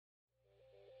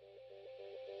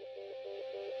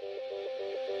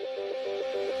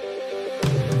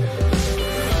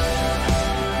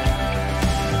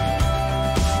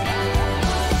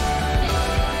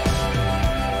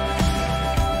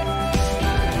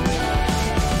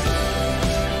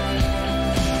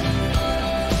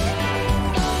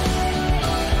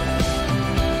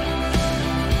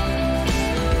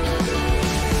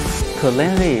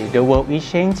Currently, the world is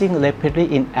changing rapidly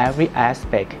in every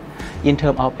aspect, in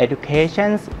terms of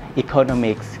education,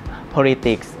 economics,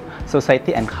 politics,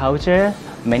 society and culture.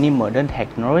 Many modern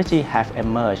technologies have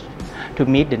emerged to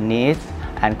meet the needs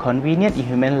and convenience in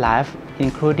human life,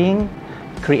 including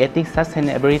creating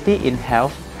sustainability in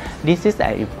health. This is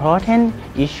an important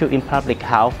issue in public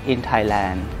health in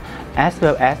Thailand, as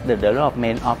well as the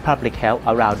development of public health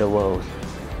around the world.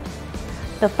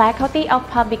 The Faculty of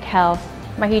Public Health,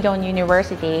 Mahidol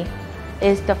University,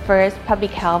 is the first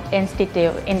public health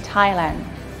institute in Thailand.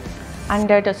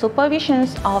 Under the supervision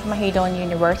of Mahidol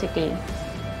University,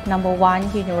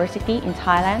 #1 university in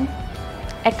Thailand,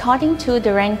 according to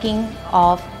the ranking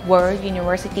of World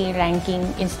University Ranking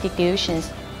institutions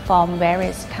from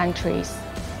various countries.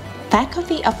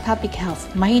 Faculty of Public Health,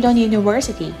 Mahidol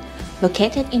University,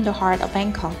 located in the heart of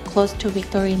Bangkok, close to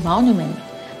Victoria Monument,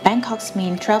 Bangkok's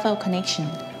main travel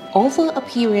connection. Over a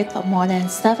period of more than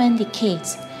 7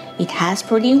 decades, it has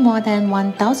produced more than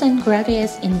 1,000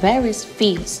 graduates in various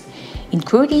fields,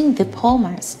 including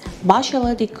diplomas,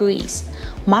 bachelor degrees,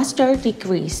 master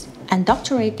degrees, and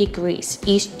doctorate degrees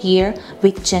each year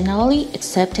with generally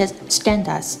accepted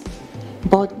standards,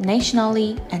 both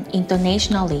nationally and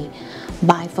internationally,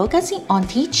 by focusing on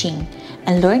teaching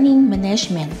and learning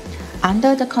management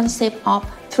under the concept of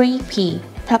 3P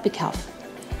public health,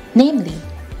 namely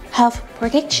health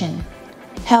protection,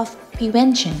 health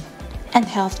prevention, and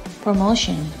health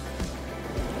promotion.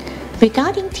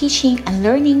 Regarding teaching and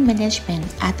learning management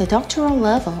at the doctoral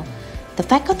level, the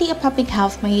Faculty of Public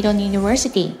Health, Mahidol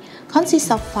University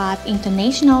consists of 5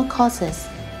 international courses,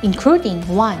 including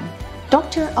 1.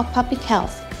 Doctor of Public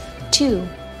Health, 2.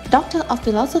 Doctor of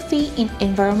Philosophy in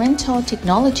Environmental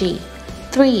Technology,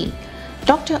 3.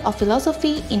 Doctor of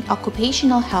Philosophy in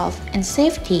Occupational Health and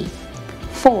Safety,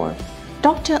 4.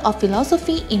 Doctor of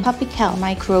Philosophy in Public Health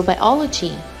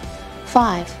Microbiology,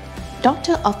 5.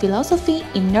 Doctor of Philosophy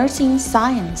in Nursing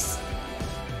Science.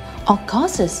 All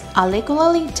courses are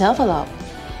regularly developed.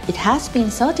 It has been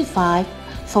certified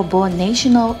for both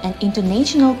national and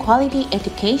international quality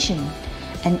education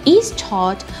and is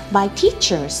taught by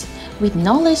teachers with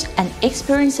knowledge and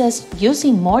experiences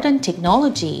using modern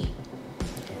technology.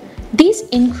 These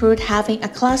include having a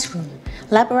classroom,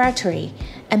 laboratory,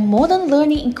 and modern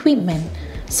learning equipment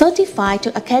certified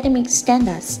to academic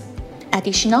standards.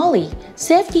 Additionally,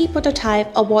 Safety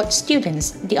Prototype awards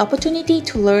students the opportunity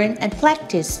to learn and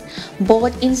practice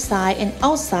both inside and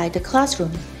outside the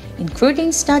classroom,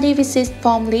 including study visits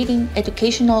from leading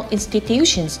educational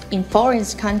institutions in foreign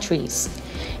countries,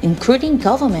 including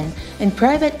government and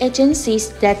private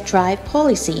agencies that drive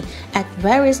policy at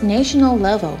various national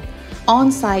levels,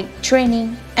 on-site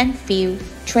training, and field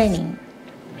training.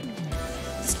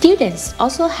 Students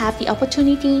also have the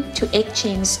opportunity to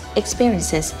exchange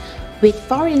experiences with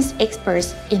foreign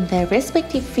experts in their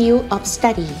respective field of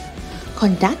study,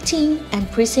 conducting and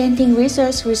presenting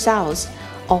research results,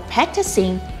 or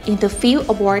practicing in the field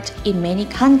of work in many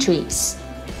countries.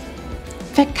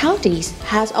 Faculties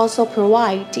has also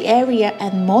provided the area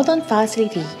and modern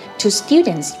facility to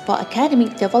students for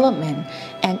academic development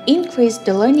and increase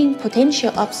the learning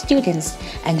potential of students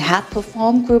and have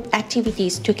performed group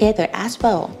activities together as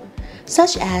well,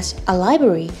 such as a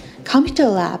library, computer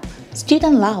lab,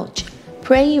 student lounge,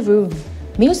 prayer room,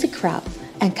 music club,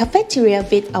 and cafeteria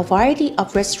with a variety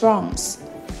of restaurants.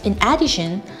 In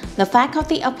addition, the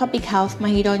Faculty of Public Health,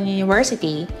 Mahidol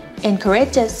University,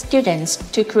 encourages students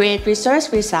to create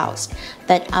research results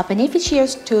that are beneficial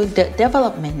to the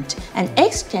development and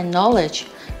extend knowledge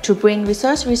to bring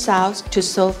research results to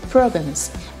solve problems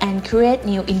and create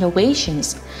new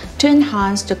innovations to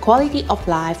enhance the quality of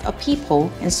life of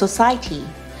people and society,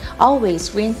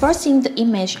 always reinforcing the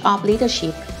image of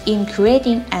leadership in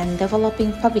creating and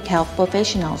developing public health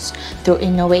professionals through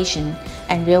innovation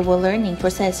and real-world learning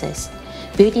processes,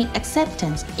 building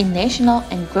acceptance in national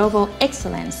and global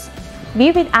excellence.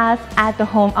 Be with us at the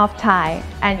home of Thai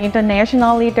and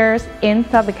international leaders in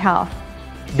public health.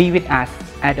 Be with us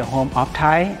at the home of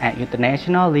Thai and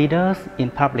international leaders in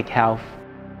public health.